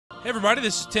Hey everybody,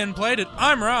 this is 10 Plated.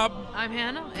 I'm Rob. I'm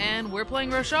Hannah, and we're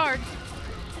playing Rochard.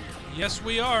 Yes,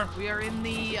 we are. We are in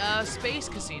the space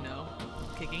casino,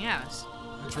 kicking ass.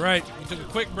 That's right. We took a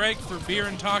quick break for beer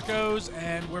and tacos,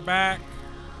 and we're back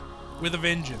with a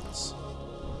vengeance.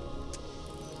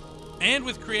 And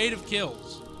with creative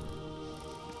kills.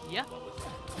 Yeah.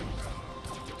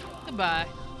 Goodbye.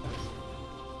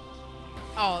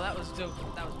 Oh, that was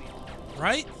dope. That was beautiful.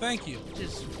 Right? Thank you.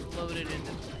 Just floated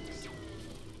into place.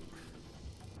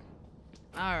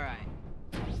 Alright.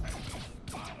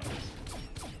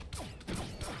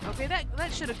 Okay, that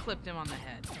should have clipped him on the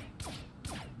head.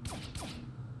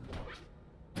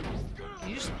 Can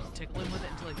you just tickle him with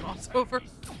it until he falls over?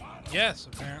 Yes,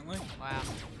 apparently. Wow.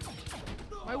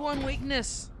 My one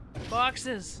weakness.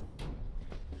 Boxes.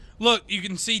 Look, you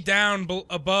can see down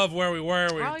above where we were.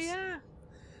 Oh, yeah.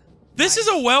 This is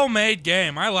a well-made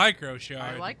game. I like Rochard.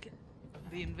 I like it.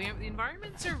 The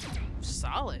environments are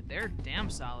solid. They're damn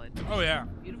solid. Oh, yeah.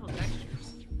 Beautiful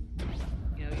textures.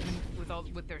 You know,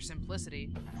 even with their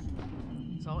simplicity.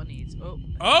 That's all it needs. Oh.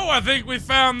 Oh, I think we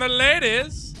found the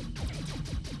ladies.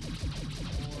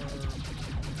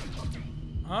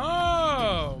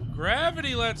 Oh,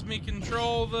 gravity lets me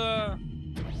control the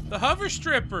hover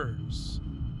strippers.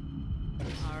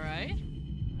 All right.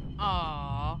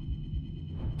 Aww.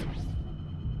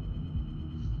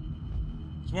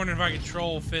 I was wondering if I could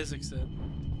troll physics it.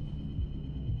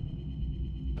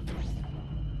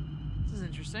 This is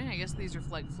interesting. I guess these are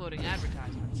like floating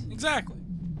advertisements. Exactly.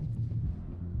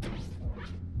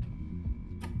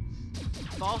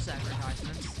 False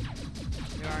advertisements.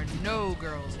 There are no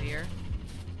girls here.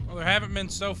 Well, there haven't been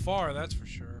so far, that's for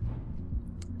sure.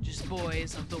 Just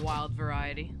boys of the wild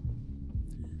variety.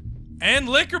 And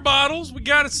liquor bottles. We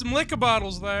got some liquor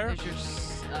bottles there. There's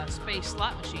your space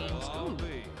slot machines. Ooh.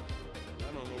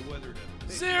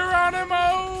 Geronimo!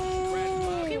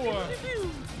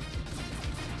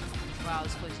 Wow,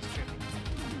 this place is trippy.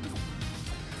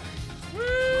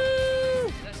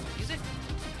 Woo! That's the music?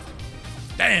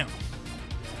 Damn.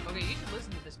 Okay, you should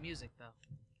listen to this music, though.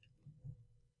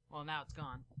 Well, now it's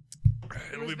gone.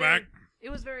 It'll be back.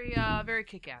 It was very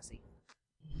kick-assy.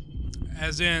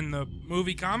 As in the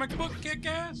movie comic book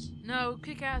Kick-Ass? No,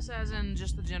 kick-ass as in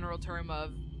just the general term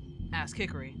of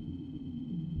ass-kickery.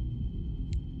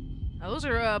 Now, those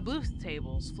are booth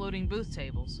tables, floating booth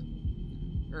tables.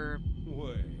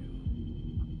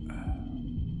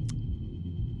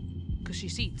 Cushy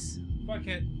seats.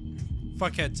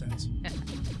 Fuck headsets.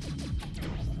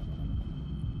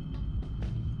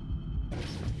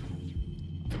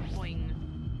 Boing.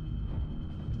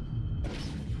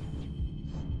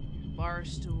 Bar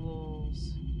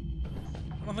stools.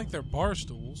 I don't think they're bar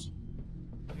stools.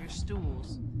 Your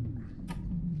stools.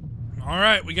 All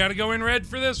right, we got to go in red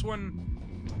for this one.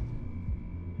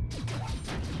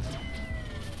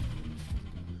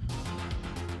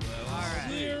 All right.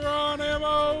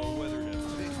 Geronimo! Whether to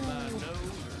pick my nose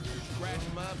or scratch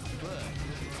my butt.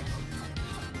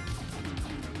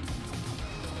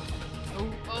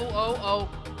 Oh.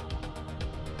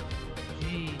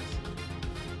 Jeez.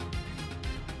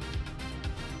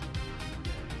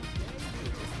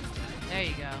 There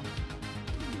you go.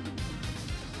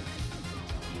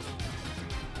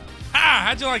 Ah,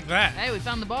 how'd you like that? Hey, we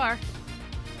found the bar.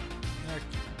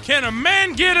 Can a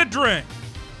man get a drink?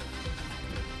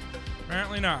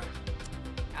 Apparently not.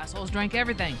 Assholes drank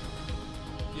everything.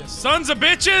 You sons of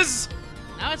bitches!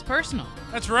 Now it's personal.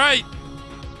 That's right.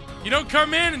 You don't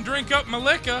come in and drink up my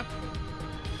liquor.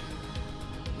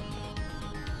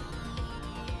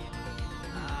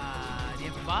 Do you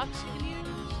have a box you can use?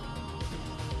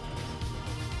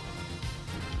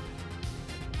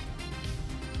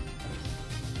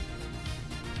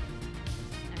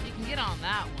 And you can get on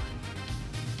that one.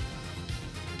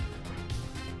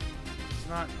 It's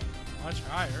not much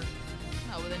higher.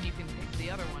 No, but then you can pick the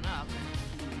other one up.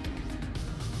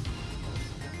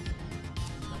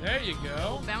 There you go.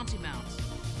 Oh, bouncy mounts.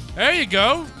 There you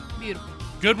go. Beautiful.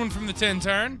 Good one from the 10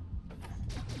 turn.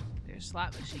 There's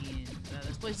slot machines.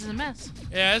 This place is a mess.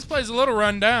 Yeah, this place is a little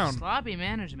run down. Sloppy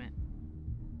management.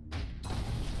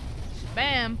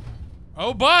 Bam.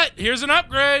 Oh, but here's an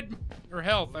upgrade. Or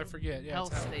health, I forget. Yeah,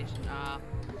 Health it's station.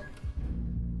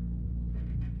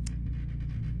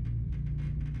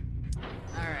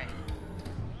 Alright.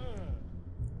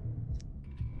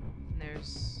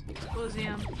 There's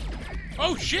Explosium.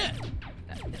 Oh, shit.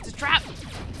 It's a trap!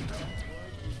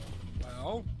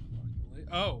 Well,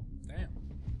 oh, damn.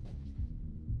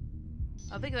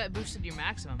 I think that boosted your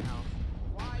maximum health.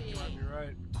 You might be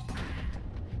right.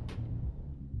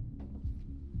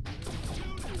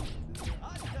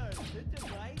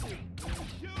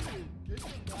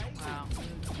 Wow.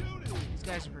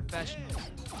 guys are professionals.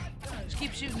 Just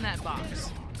keep shooting that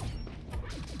box.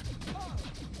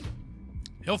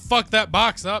 He'll fuck that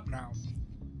box up now.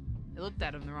 They looked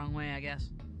at him the wrong way, I guess.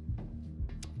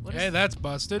 What Okay, is that's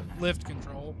busted. Lift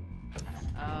control.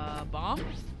 bomb?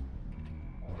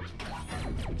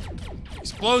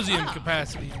 Explosium Ah.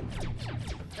 capacity.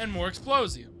 And more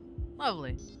explosium.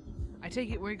 Lovely. I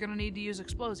take it we're gonna need to use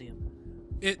explosium.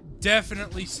 It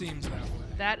definitely seems that way.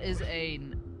 That is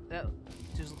that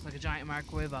just looks like a giant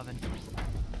microwave oven.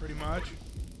 Pretty much.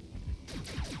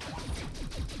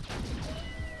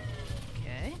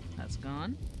 Okay, that's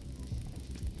gone.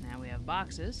 Now we have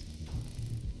boxes.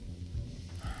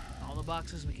 All the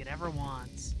boxes we could ever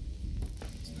want. This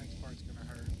next part's gonna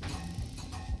hurt.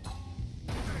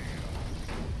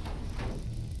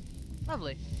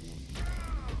 Lovely.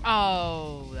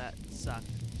 Oh, that sucked.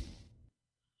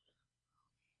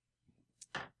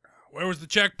 Where was the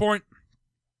checkpoint?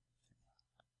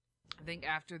 I think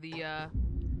after the,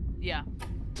 yeah.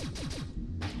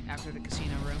 After the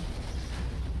casino room.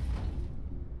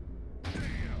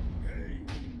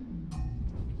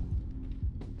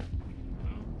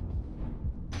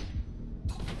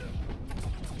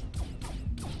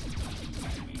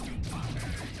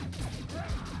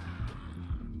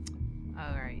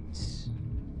 Alright.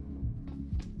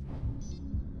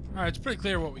 Alright, it's pretty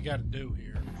clear what we gotta do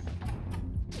here.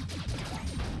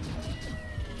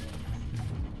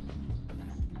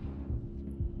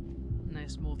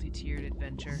 Nice multi-tiered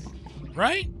adventure.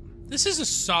 Right? This is a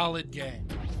solid game.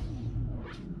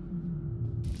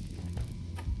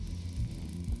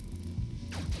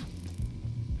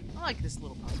 I like this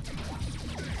little puzzle.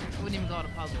 I wouldn't even call it a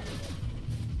puzzle.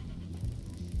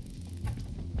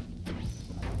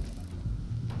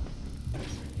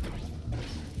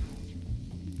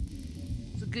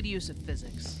 It's a good use of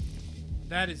physics.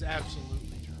 That is absolutely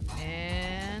true.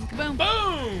 And kaboom!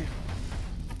 Boom!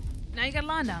 Now you got a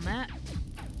line down that.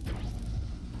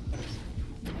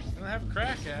 Gonna have a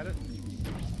crack at it.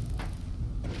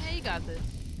 Yeah, you got this.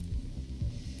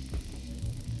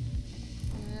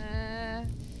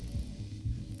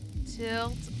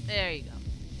 Tilt. There you go.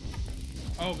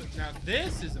 Oh, but now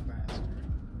this is a mastery.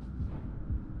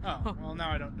 Oh, well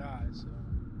now I don't die, so.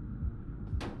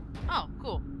 Oh,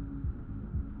 cool.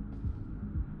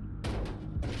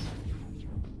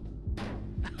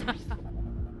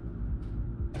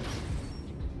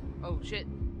 Oh, shit.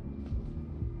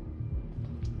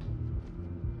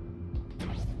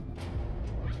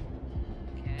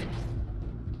 Okay.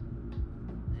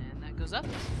 And that goes up.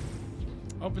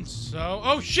 Open so.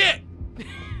 Oh shit!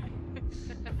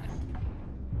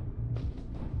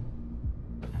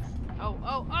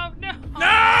 Oh, no!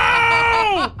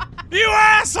 No! You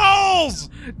assholes!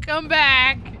 Come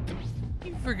back!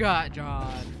 You forgot,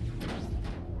 John.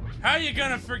 How you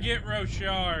gonna forget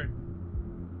Rochard?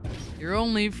 Your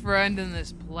only friend in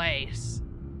this place.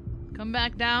 Come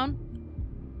back down.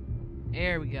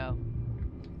 There we go.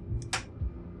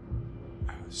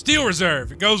 Steel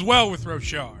Reserve. It goes well with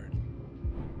Rochard.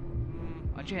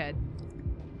 Watch your head.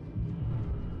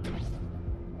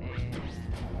 And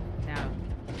now,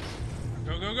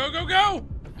 Go, go, go, go, go!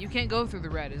 you can't go through the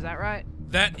red, is that right?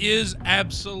 That is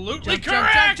absolutely Jump, jump,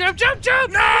 correct! jump, jump, jump,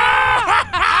 jump! No!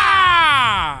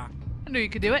 I knew you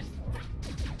could do it.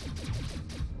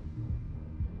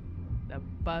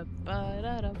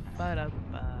 Elevator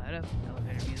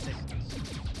music.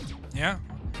 Yeah.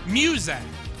 Music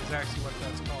is actually what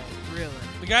that's called. Really?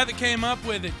 The guy that came up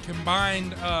with it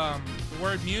combined the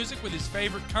word music with his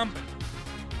favorite company,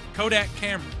 Kodak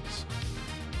Cameras.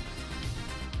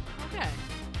 Okay.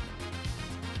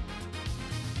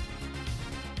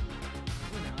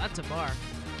 Oh, no, that's a bar.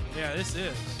 Yeah, this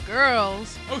is.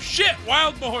 Girls. Oh shit,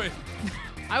 Wild Boy!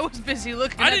 I was busy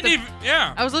looking I at didn't even.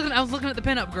 Yeah. I was looking at the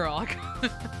pinup girl.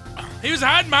 He was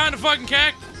hiding behind a fucking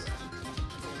cactus.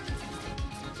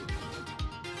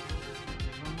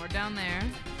 There's one more down there.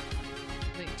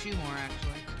 I think two more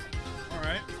actually. All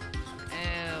right.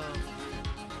 Ew.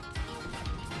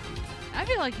 I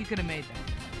feel like you could have made that.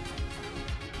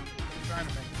 I'm trying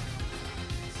to make it.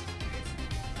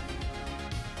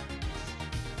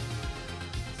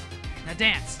 Now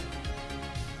dance.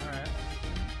 All right.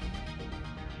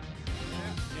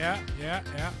 Yeah.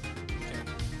 Okay.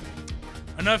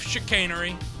 Enough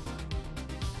chicanery.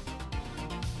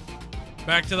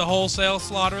 Back to the wholesale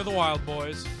slaughter of the Wild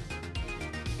Boys.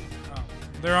 Oh,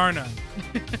 there are none.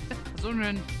 I was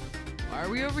wondering, why are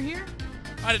we over here?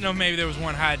 I didn't know maybe there was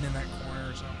one hiding in that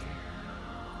corner or something.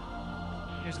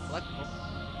 Here's a collectible.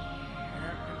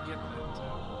 Yeah, I'm getting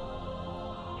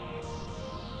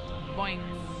it. Boing.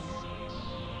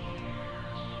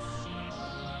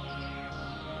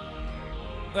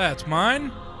 That's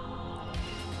mine.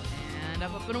 And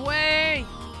up, and away.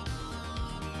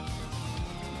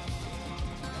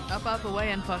 Up,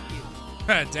 away, and fuck you.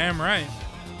 Damn right.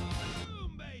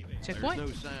 Checkpoint.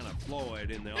 There's no sign of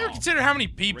Floyd in the You ever office. consider how many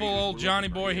people Raiders old were Johnny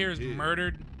looking for Boy him, here has too.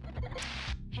 murdered?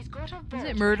 Is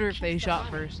it murder if they shot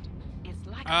first?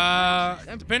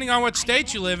 Depending on what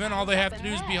state you live in, all they have to do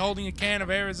is be holding a can of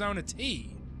Arizona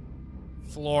tea.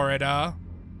 Florida.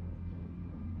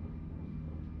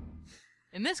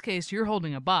 In this case, you're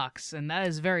holding a box, and that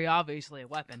is very obviously a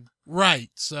weapon. Right,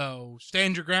 so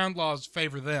stand your ground laws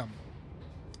favor them.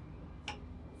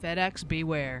 FedEx,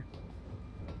 beware.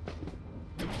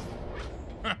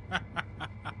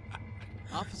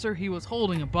 Officer, he was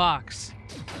holding a box.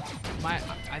 I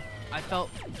felt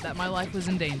that my life was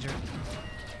in danger.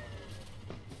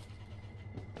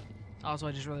 Also,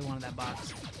 I just really wanted that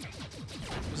box.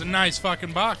 It was a nice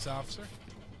fucking box, officer.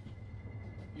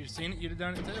 You'd seen it, you'd have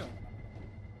done it too.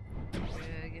 Yeah,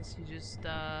 I guess you just,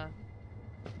 Gonna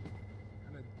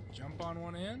jump on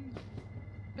one end?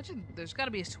 bet you there's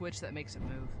gotta be a switch that makes it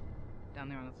move. Down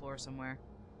there on the floor somewhere.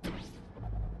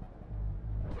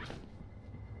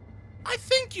 I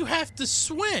think you have to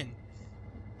swing.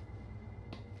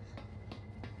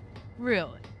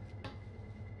 Really?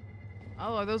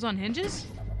 Oh, are those on hinges?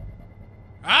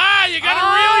 Ah, you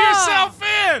gotta reel yourself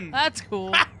in! That's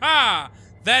cool. Ha ha!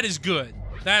 That is good.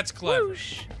 That's clever.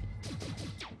 Whoosh.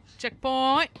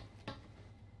 Checkpoint.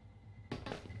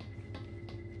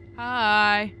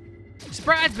 Hi.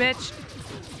 Surprise, bitch.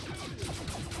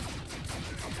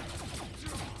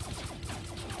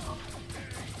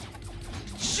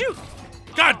 Shoot!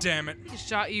 God damn it. He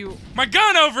shot you. My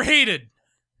gun overheated!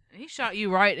 He shot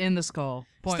you right in the skull.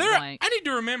 Point blank. I need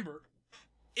to remember.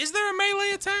 Is there a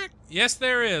melee attack? Yes,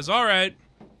 there is. All right.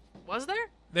 Was there?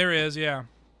 There is, yeah.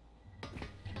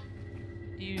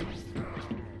 You.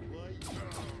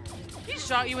 He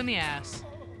shot you in the ass.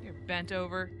 You're bent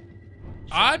over.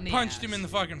 I shot in the punched ass. him in the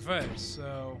fucking face,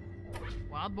 so...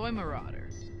 Wild Boy Marauder.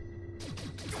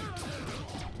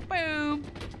 Boom.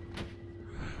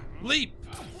 Leap!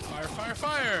 Fire, fire,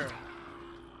 fire!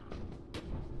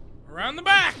 Around the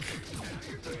back!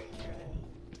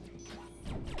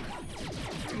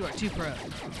 You are too pro.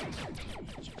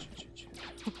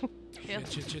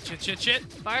 Shit.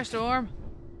 Firestorm.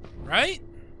 Right?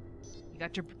 You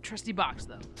got your trusty box,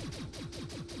 though.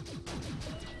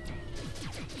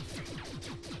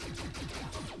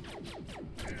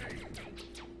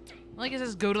 I like it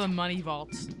says go to the money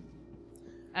vaults.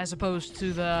 As opposed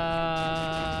to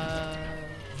the...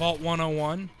 Vault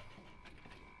 101.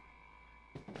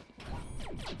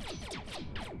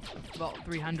 Vault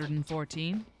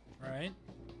 314. Right?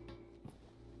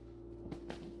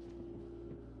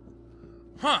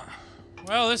 Huh.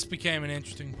 Well, this became an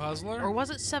interesting puzzler. Or was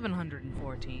it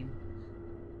 714?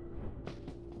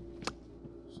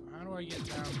 So how do I get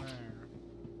down there?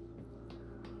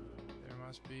 There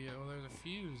must be... Oh, there's a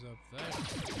fuse up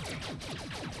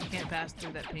there. You can't pass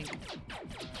through that pink.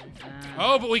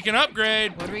 Oh, but we can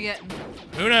upgrade. What are we getting?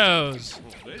 Who knows?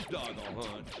 Well, this dog will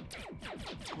hunt.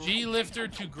 G lifter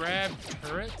to grab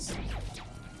turrets.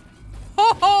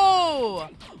 Ho ho!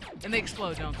 And they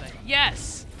explode, don't they?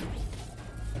 Yes!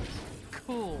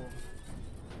 Cool.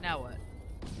 Now what?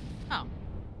 Oh.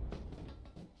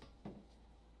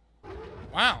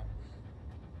 Wow.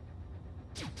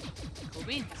 Cool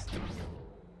beans.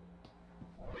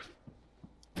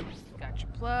 Got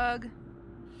your plug.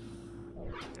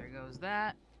 There goes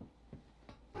that.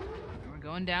 And we're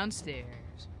going downstairs.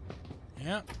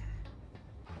 Yep.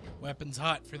 Weapons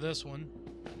hot for this one.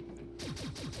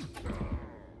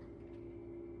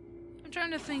 I'm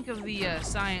trying to think of the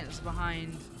science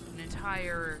behind an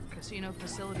entire casino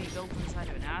facility built inside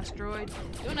of an asteroid.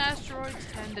 Don't asteroids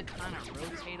tend to kind of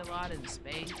rotate a lot in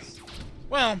space?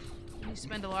 Well, You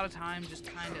spend a lot of time just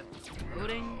kind of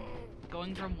floating,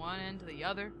 going from one end to the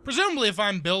other. presumably if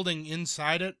I'm building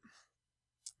inside it,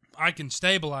 I can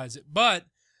stabilize it. But,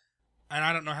 and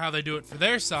I don't know how they do it for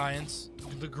their science,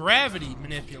 the gravity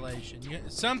manipulation.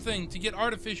 Something to get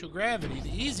artificial gravity,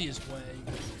 the easiest way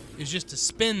is just to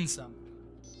spin something.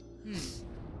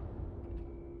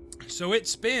 So it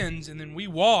spins, and then we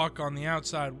walk on the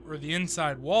outside or the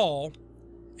inside wall,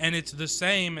 and it's the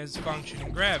same as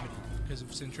functioning gravity because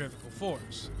of centrifugal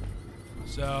force.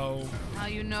 So How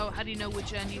do you know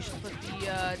which end you should put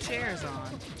the chairs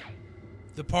on?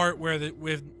 the part where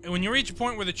when you reach a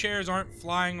point where the chairs aren't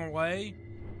flying away,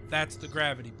 that's the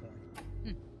gravity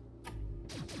point.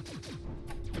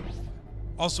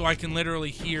 Also, I can literally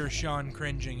hear Sean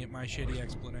cringing at my shitty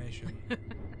explanation.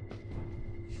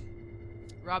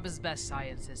 Rob is best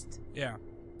scientist. Yeah.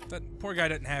 That poor guy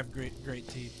doesn't have great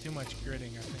teeth. Too much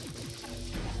gritting, I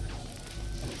think.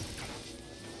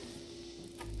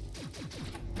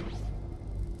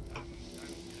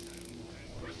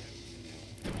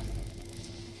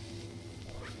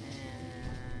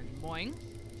 And boing.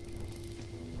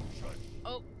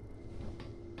 Oh.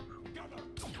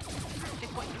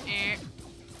 Checkpoint.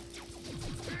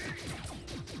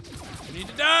 You need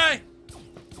to die!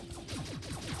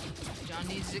 John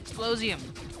needs explosium.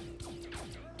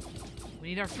 We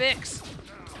need our fix.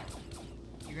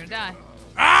 You're gonna die.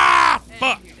 Ah! And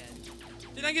Fuck! you're dead.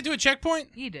 Didn't I get to a checkpoint?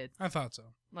 You did. I thought so.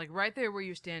 Like right there where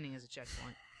you're standing is a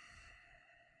checkpoint.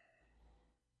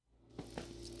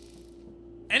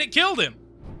 And it killed him.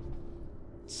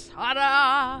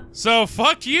 Ta-da! So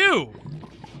fuck you.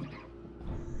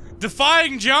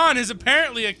 Defying John is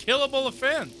apparently a killable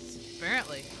offense.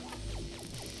 Apparently.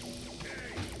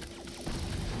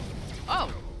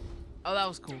 Oh. Oh, that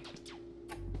was cool.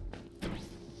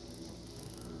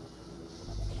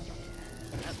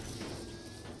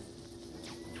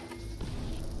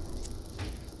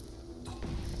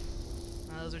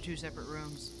 Those are two separate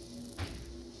rooms.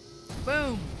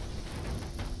 Boom!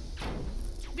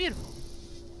 Beautiful.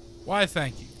 Why,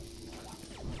 thank you.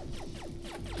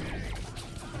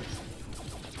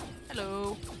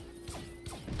 Hello.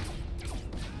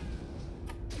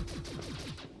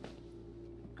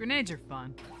 Grenades are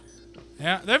fun.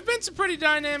 Yeah, there have been some pretty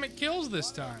dynamic kills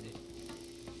this time.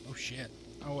 Oh shit.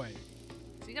 Oh wait.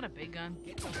 Has he got a big gun?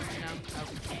 No. Oh.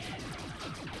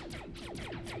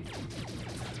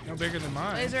 No bigger than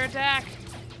mine. Laser attack!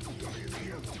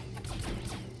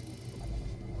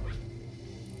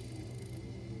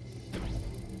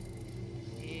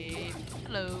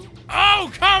 Hello.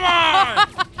 Oh, come on!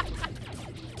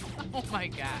 Oh my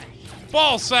gosh.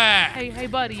 Ball sack! Hey,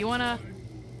 buddy, you wanna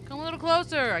come a little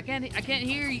closer? I can't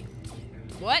hear you.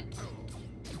 What?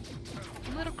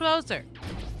 Come a little closer.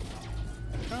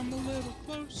 Come a little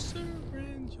closer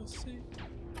and you'll see.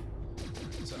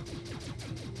 So,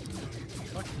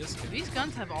 fuck this guy. These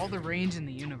guns have all the range in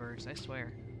the universe, I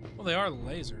swear. Well, they are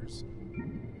lasers.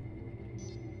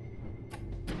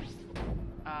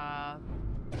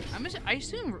 I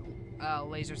assume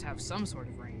lasers have some sort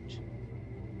of range.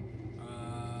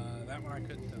 That one I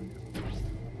couldn't tell you.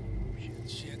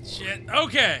 Shit.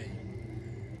 Okay.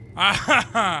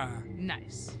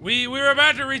 Nice. We were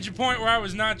about to reach a point where I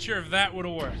was not sure if that would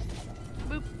have worked.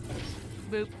 Boop.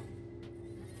 Boop.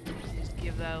 Just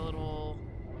give that a little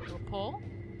pull.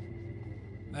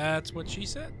 That's what she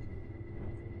said.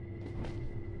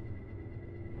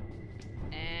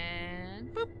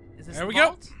 And boop. Is this There a we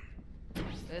vault?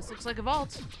 This looks like a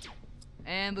vault.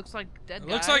 And looks like dead It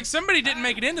guy. looks like somebody didn't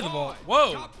make it into the vault.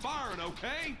 Whoa. Stop firing,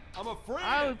 okay? I'm afraid.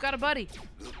 Oh, we've got a buddy.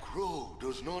 The crow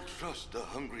does not trust the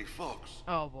hungry fox.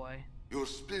 Oh boy. Your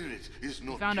spirit is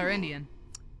not Found our pure. Indian.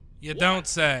 You don't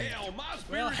say. Hell, my spirit's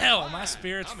Well, hell, fine. my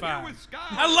spirit's I'm fine. Here with Sky.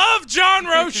 I love John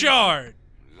Rochard.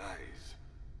 Lies.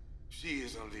 She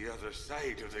is on the other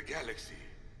side of the galaxy.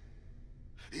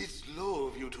 It's low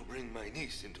of you to bring my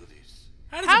niece into this.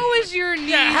 How is your niece?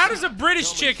 Yeah, how does a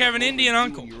British chick have an Indian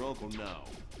uncle? Your uncle know.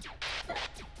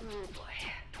 Oh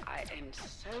boy, I am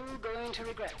so going to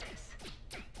regret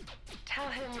this. Tell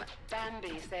him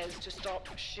Bambi says to stop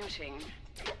shooting.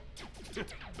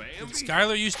 Bambi.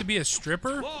 Skylar used to be a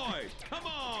stripper? Boy, come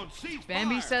on, cease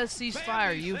Bambi fire. says cease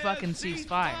fire, you says fucking cease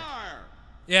fire.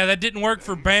 Yeah, that didn't work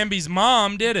for Bambi's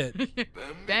mom, did it?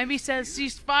 Bambi says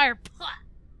cease fire.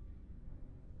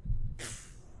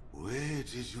 Where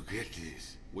did you get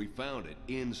this? We found it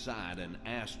inside an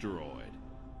asteroid.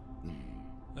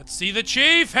 Let's see the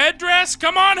chief. Headdress.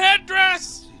 Come on,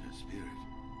 headdress. See the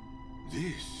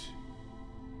spirit.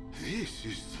 This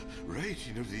is the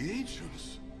writing of the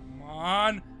ancients. Come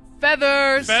on.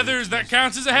 Feathers. Feathers. That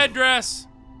counts as a headdress.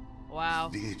 Wow.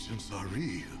 The ancients are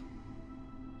real.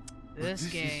 But This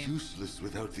is game. useless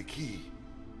without the key.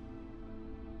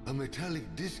 A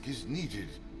metallic disc is needed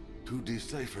to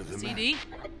decipher the map. CD.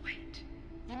 Wait,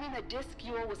 you mean the disc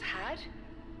you always had?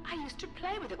 I used to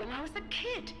play with it when I was a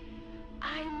kid.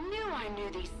 I knew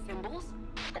these symbols.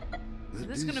 The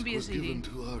This is gonna disc be a was CD. given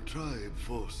to our tribe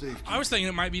for safety. I was thinking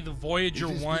it might be the Voyager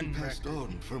It has 1 been passed record.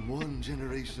 on from one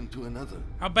generation to another.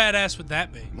 How badass would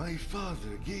that be? My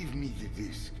father gave me the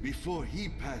disc before he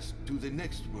passed to the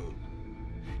next world.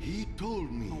 He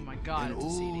told me Oh my God, an it's a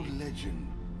CD. old legend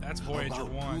That's Voyager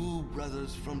about 1. two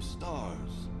brothers from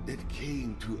stars that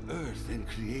came to Earth and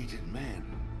created man.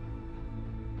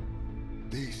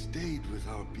 They stayed with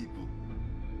our people,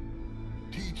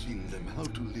 teaching them how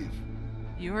to live.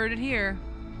 You heard it here.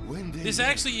 When they This left,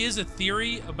 actually is a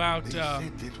theory about they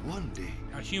said that one day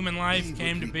how human life they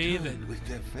came to would be, return that with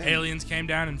their family. aliens came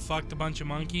down and fucked a bunch of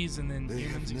monkeys and then They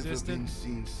humans have never existed. been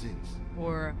seen since.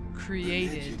 Or The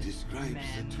created legend describes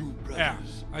men. the two Yeah,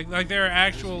 brothers. like there are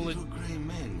actual as little gray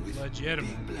men with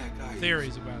legitimate big black eyes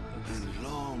theories about this. and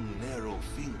long, narrow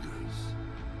fingers.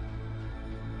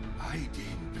 I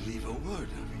didn't believe a word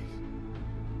of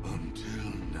it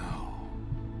until now.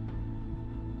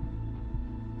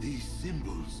 These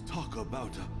symbols talk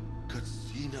about a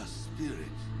Katsina spirit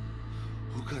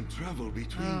who can travel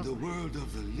between Oh. the world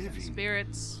of the living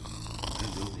Spirits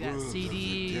and the We got world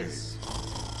CDs. of the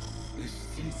dead.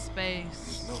 This in thing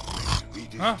space. is not meant to be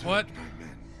Huh? disturbed What? by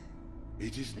men.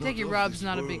 It is I take it not of Rob's this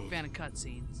not a big world. fan of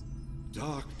cutscenes.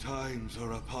 Dark times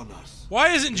are upon us. Why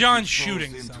isn't If John it falls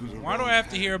shooting into someone? the Why do I wrong have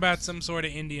to hear hands, about some sort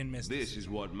of Indian mysticism? This is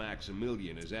what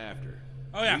Maximillian is after.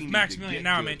 Oh yeah, We need Maximillian. to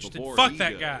Now get I'm to it interested. before Fuck he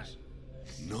that guy. does.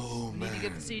 No Need man to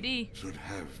get the CD should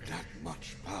have that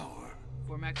much power.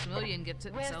 before Maximillian gets it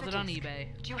and Where's sells the it on disc?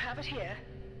 eBay. Do you have it here?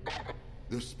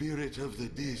 The spirit of the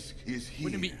disc is here.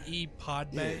 Wouldn't it be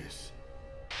E-Pod Bay? Yes.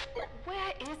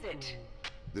 Where is it?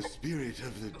 The spirit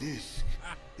of the disc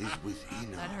is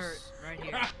within That us. hurt right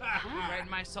here, right in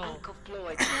my soul. Uncle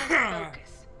Floyd,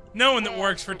 focus. No one that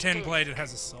works for 10 Plated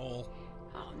has a soul.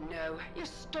 Oh no, you're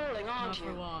stalling, aren't Not you?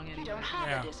 for long, You anyway. don't have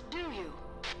Yeah. a disc, do you?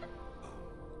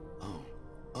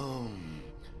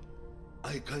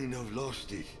 I kind of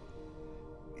lost it.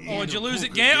 Oh, did you lose it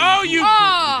poker again? game Oh, you-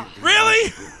 Ah!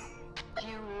 Really?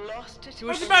 You lost it. I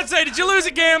was about to say, did you lose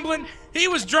it gambling? He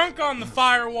was drunk on the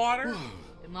fire water.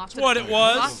 And lost That's what it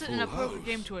was. Lost it in a Full poker house.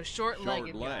 game to a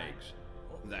short-legged Short guy. legs.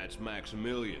 That's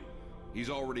Maximillian. He's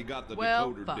already got the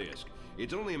Well, decoder fuck. disc.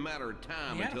 It's only a matter of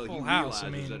time He had a until he full house. realizes I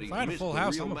mean, that he's if I had a missed full the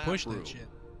house, real I'm gonna map push room. that shit.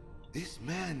 This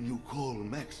man you call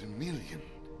Maximillian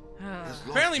has lost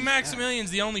Apparently, his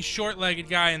Maximilian's the only short-legged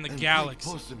guy in the and galaxy.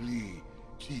 quite possibly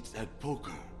cheats at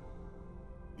poker.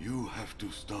 You have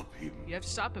to stop him. You have to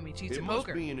stop him. He cheats It at must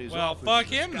poker. be in his Well, office fuck at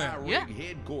the him then. Skyrig Yeah.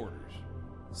 headquarters.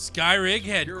 Skyrig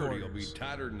Security will be headquarters.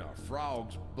 tighter than a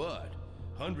frog's butt.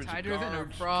 Hundreds Tighter of than a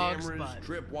guards, frog's cameras, butt.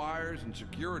 tripwires, and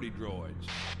security droids.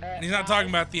 And he's not talking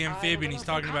about the amphibian, he's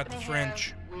talking about the Company French.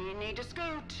 here. We need to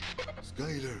scoot.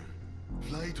 Skylar,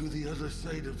 fly to the other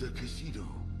side of the casino.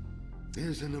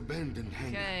 There's an abandoned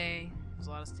hangar. Okay. There's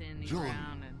a lot of standing John,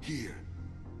 around and here.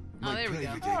 Oh, My there we go.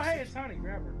 private Oh, hey, exit. it's Honey.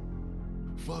 Grab her.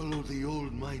 Follow the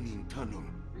old mining tunnel.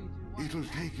 It'll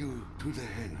take you to the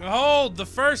hangar. Behold, the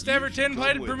first ever You should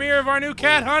 10-plated go with premiere of our new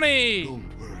cat, Honey.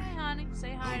 Don't worry. Hey, honey.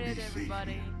 Say hi I'll to be safe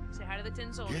everybody. here. Say hi to the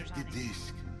tin soldiers, Get the honey.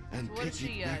 disc and So what is take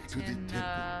she, it back to the tin,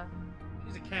 temple.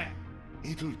 She's a cat.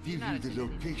 It'll give not you a the tin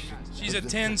anymore. location. She's a of the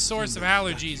 10 source of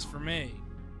Katsina allergies statue. for me.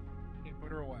 Okay, put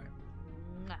her away.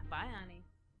 Bye, honey.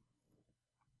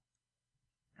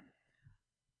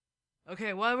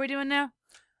 Okay, what are we doing now?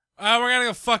 We're gonna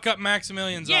go fuck up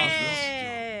Maximilian's office.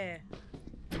 Yeah!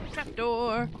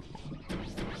 Trapdoor.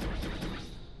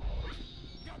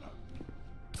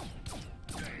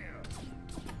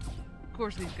 Of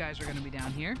course, these guys are gonna be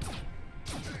down here.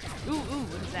 Ooh,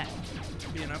 what is that?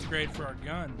 Be an upgrade for our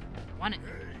gun. Want it?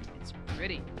 It's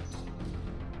pretty.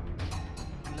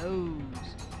 Glows.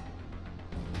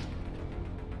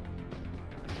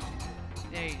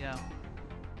 There you go.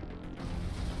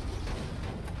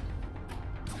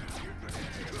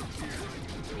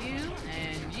 You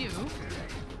and you.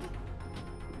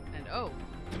 And oh.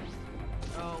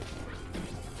 Oh.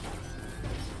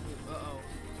 Uh-oh.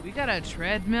 We got a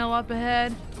treadmill up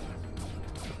ahead.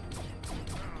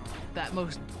 That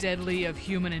most deadly of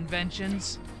human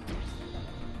inventions.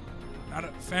 Not a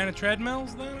fan of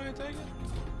treadmills, then, I take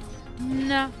it?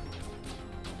 No.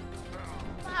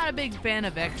 Not a big fan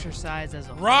of exercise as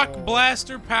a Rock whole.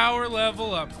 Blaster power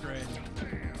level upgrade.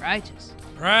 Righteous.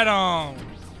 Right on.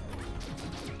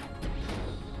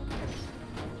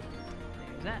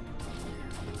 There's that.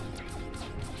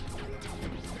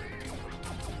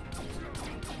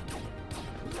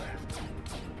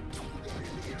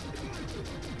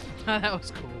 That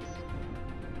was cool.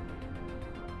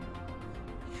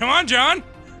 Come on, John.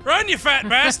 Run, you fat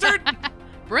bastard.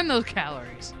 Burn those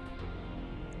calories.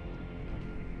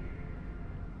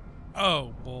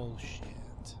 Oh, bullshit.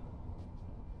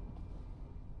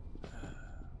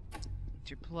 Get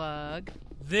your plug.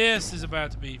 This is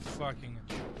about to be fucking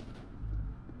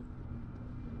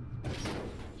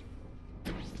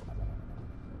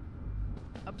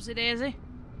a Upsy daisy.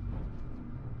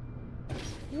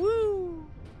 Woo!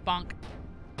 Bonk.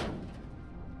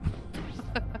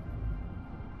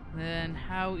 Then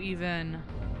how even...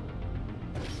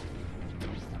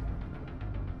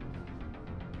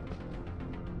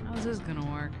 How's this gonna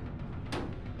work?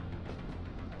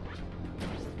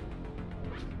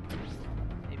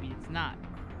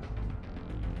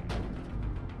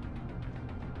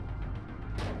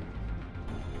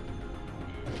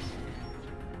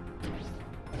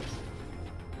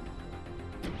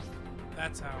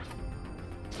 That's how.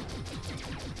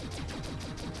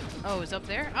 Oh, it's up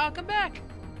there? Oh, come back!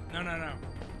 No, no, no.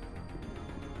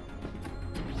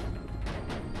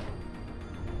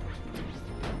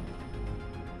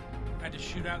 I had to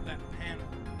shoot out that panel.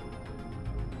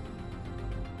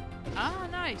 Ah,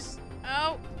 nice.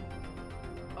 Oh!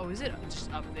 Oh, is it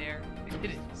just up there?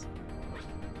 It is.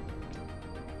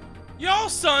 Y'all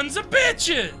sons of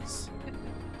bitches!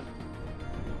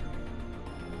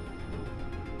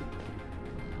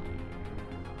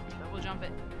 Double jump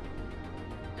it.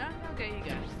 No, okay, you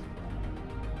got it.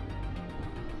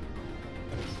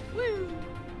 Woo!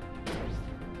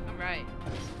 Alright.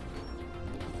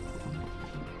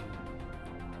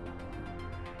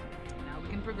 Now we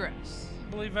can progress.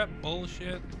 Believe that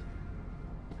bullshit?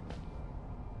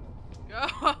 Go!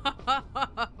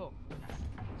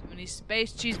 Too many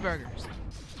space cheeseburgers.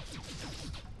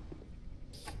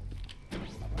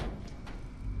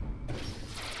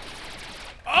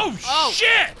 Oh,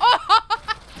 shit!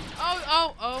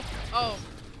 Oh!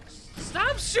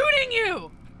 Stop shooting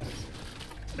you!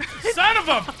 Son of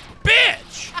a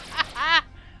bitch! That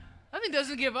thing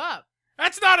doesn't give up.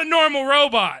 That's not a normal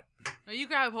robot. Now you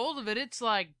grab hold of it, it's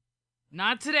like,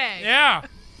 not today. Yeah.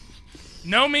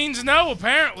 No means no,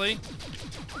 apparently.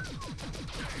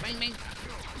 Bang, bang.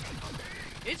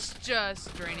 It's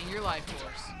just draining your life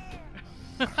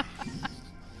force.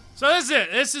 So this is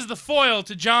it. This is the foil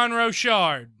to John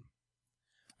Rochard.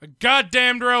 A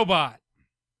goddamned robot.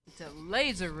 It's a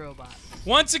laser robot.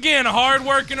 Once again, a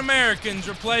hard-working American's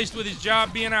replaced with his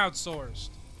job being outsourced.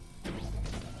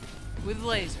 With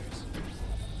lasers.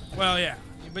 Well, yeah.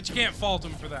 But you can't fault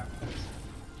him for that.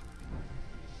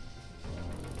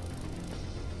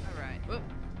 Alright. Whoop.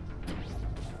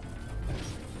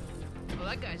 Well,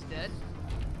 that guy's dead.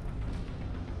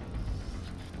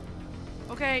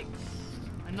 Okay.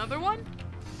 Another one?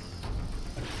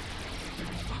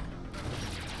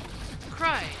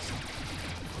 Christ.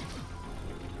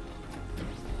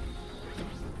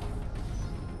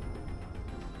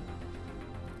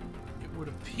 It would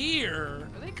appear...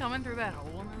 Are they coming through that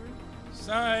hole in the roof?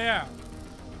 So, yeah.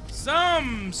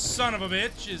 Some son of a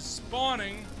bitch is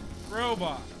spawning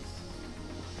robots.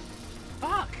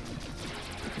 Fuck.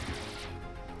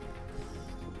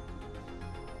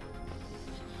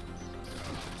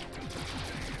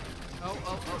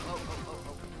 Oh.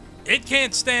 It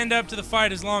can't stand up to the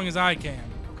fight as long as I can.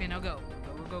 Okay, now go.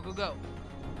 Go.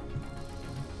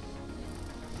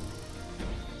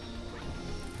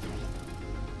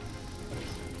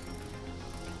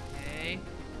 Okay.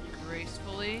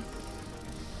 Gracefully.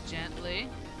 Gently.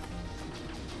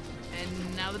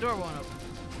 And now the door won't open.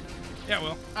 Yeah,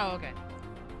 well. Oh, okay.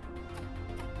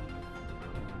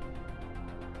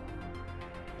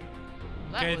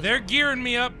 That Okay, was- they're gearing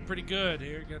me up pretty good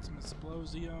here. Got some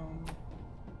explosion.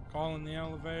 Calling the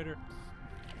elevator.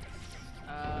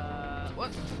 What?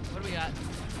 What do we got?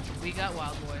 We got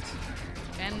Wild Boys.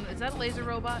 And is that a laser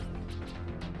robot?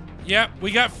 Yep,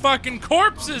 we got fucking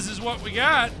corpses is what we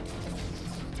got.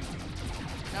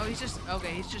 No, he's just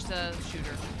a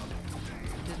shooter.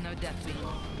 There's no death beam.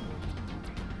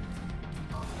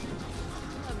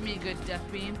 Love me a good death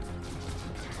beam.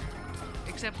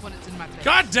 Except when it's in my face.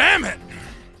 God damn it!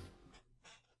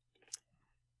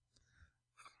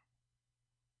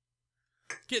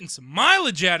 Getting some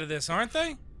mileage out of this, aren't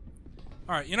they?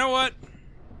 Alright, you know what?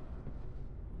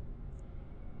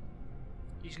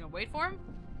 You just gonna wait for him?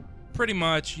 Pretty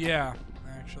much, yeah,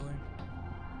 actually.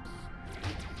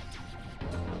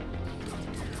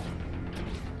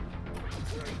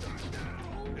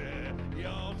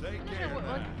 Y'all take care What?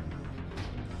 now.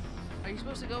 Are you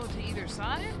supposed to go to either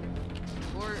side?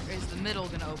 Or is the middle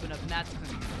gonna open up and that's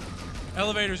gonna be...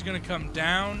 Elevator's gonna come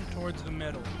down towards the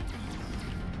middle.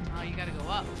 Oh, you gotta go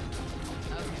up.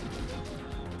 Okay.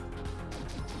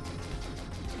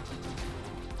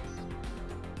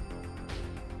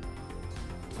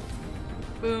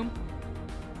 Boom.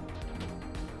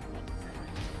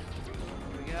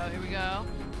 Here we go.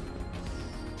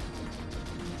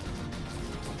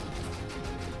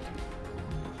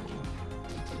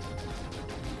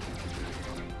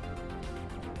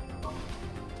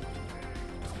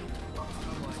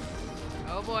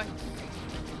 Oh boy.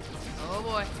 Oh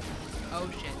boy. Oh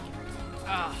shit.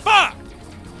 Ah. Fuck!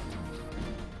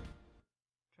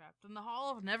 Trapped in the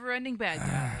hall of never-ending bad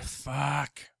Ah, guys.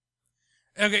 fuck.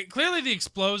 Okay, clearly the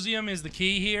explosium is the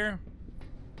key here.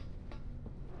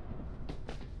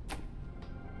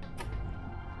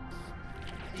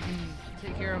 You can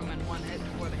take care of them in one hit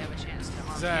before they have a chance to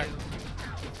harm Exactly.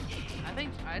 you. I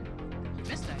think I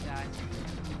missed that guy.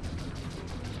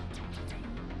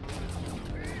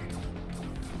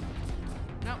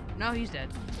 No, he's dead.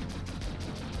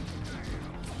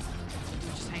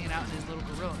 hanging out in his little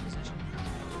gorilla position.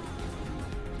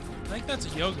 I think that's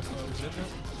a yoga pose, isn't it?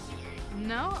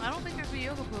 No, I don't think there's a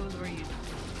yoga pose where you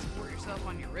support yourself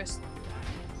on your wrist like that.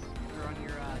 Or on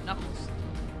your knuckles.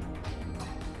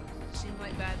 Seems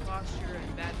like bad posture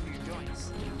and bad for your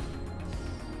joints.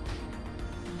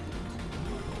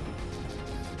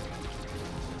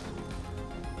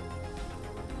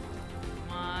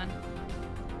 Come on.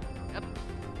 Yep.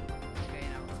 Okay,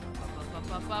 now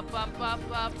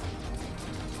up.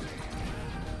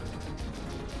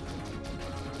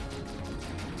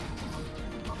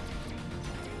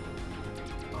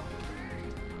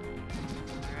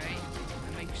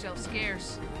 Yourself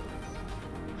scarce.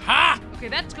 Ha! Okay,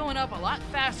 that's going up a lot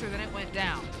faster than it went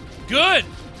down. Good!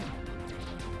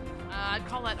 I'd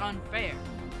call that unfair.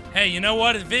 Hey, you know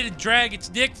what? If it had dragged its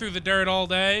dick through the dirt all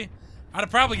day, I'd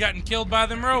have probably gotten killed by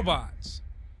them robots.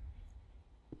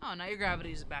 Oh, now your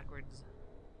gravity is backwards.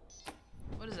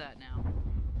 What is that now?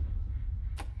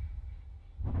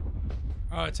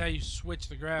 Oh, it's how you switch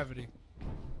the gravity.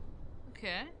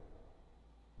 Okay.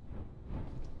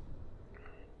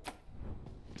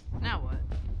 Now what?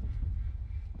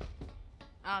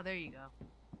 Ah, there you go.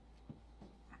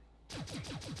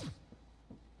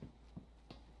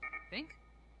 Think?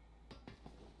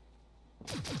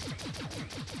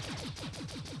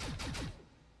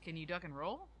 Can you duck and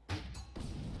roll?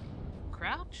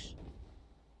 Crouch?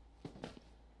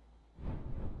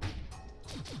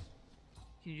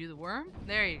 Can you do the worm?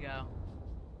 There you go.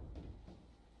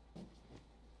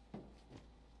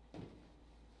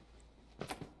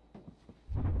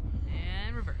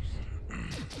 And reverse.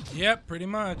 Yep, pretty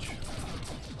much.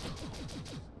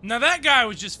 Now that guy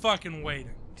was just fucking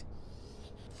waiting.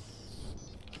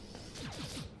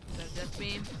 Is that a death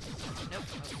beam? Nope.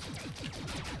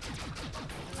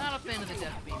 Not a fan of the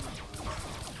death beam.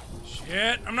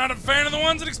 Shit, I'm not a fan of the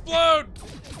ones that explode.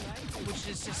 Which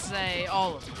is to say,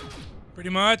 all of them. Pretty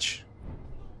much.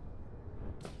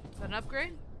 Is that an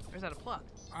upgrade? Or is that a plug?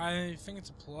 I think it's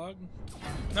a plug.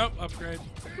 Nope, upgrade.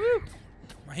 Woo!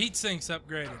 My heat sink's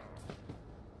upgraded.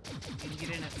 You can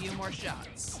get in a few more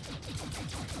shots.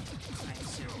 I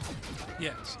assume.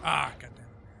 Yes. Ah, goddamn.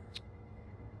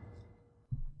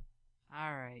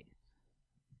 Alright.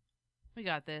 We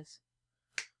got this.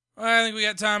 I think we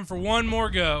got time for one more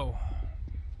go.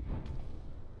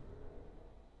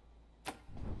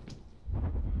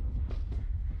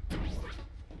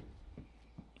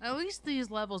 At least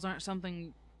these levels aren't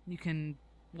something you can...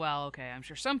 Well, okay, I'm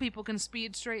sure some people can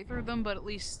speed straight through them, but at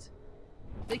least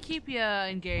they keep you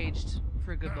engaged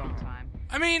for a good long time.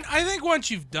 I mean, I think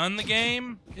once you've done the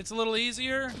game, it's a little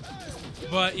easier.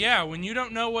 But yeah, when you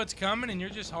don't know what's coming and you're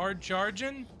just hard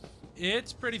charging,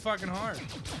 it's pretty fucking hard.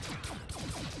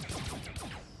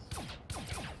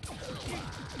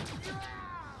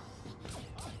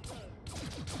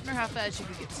 I wonder how fast you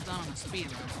could get stunned on a speed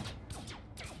run.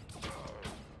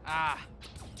 Ah.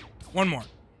 One more.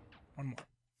 One more.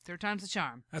 Third time's the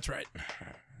charm. That's right.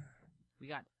 We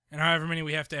got it. And however many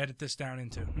we have to edit this down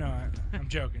into. No, I'm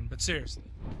joking, but seriously.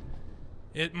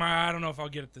 I don't know if I'll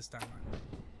get it this time.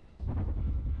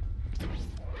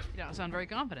 You don't sound very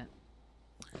confident.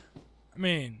 I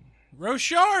mean,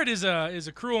 Rochard is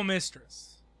a cruel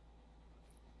mistress.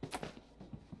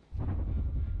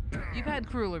 You've had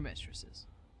crueler mistresses.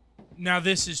 Now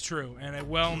this is true, and a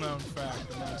well-known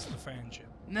fact amongst the fanship.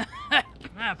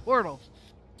 Ah, Portal.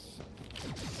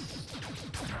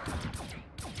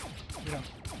 We don't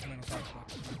talk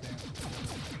about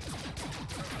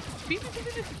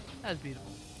it. That was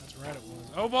beautiful. That's right, it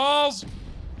was. Oh, balls!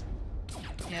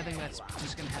 Yeah, I think that's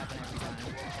just gonna happen every time.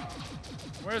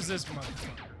 Where's this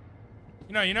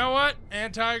motherfucker? You know what?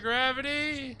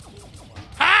 Anti-gravity.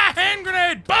 Ha! Hand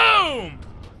grenade! Boom!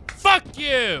 Fuck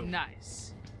you!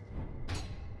 Nice.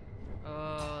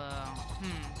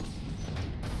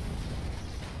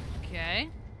 Okay.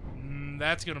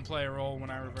 That's gonna play a role when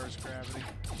I reverse gravity.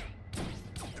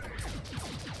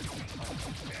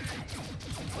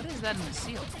 What is that in the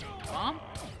seal? Bomb?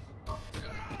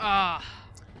 Ah.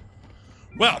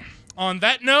 Well, on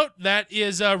that note, that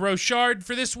is Rochard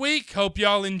for this week. Hope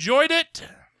y'all enjoyed it.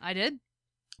 I did.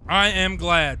 I am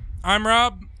glad. I'm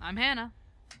Rob. I'm Hannah.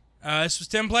 This was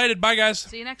Templated. Bye, guys.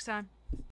 See you next time.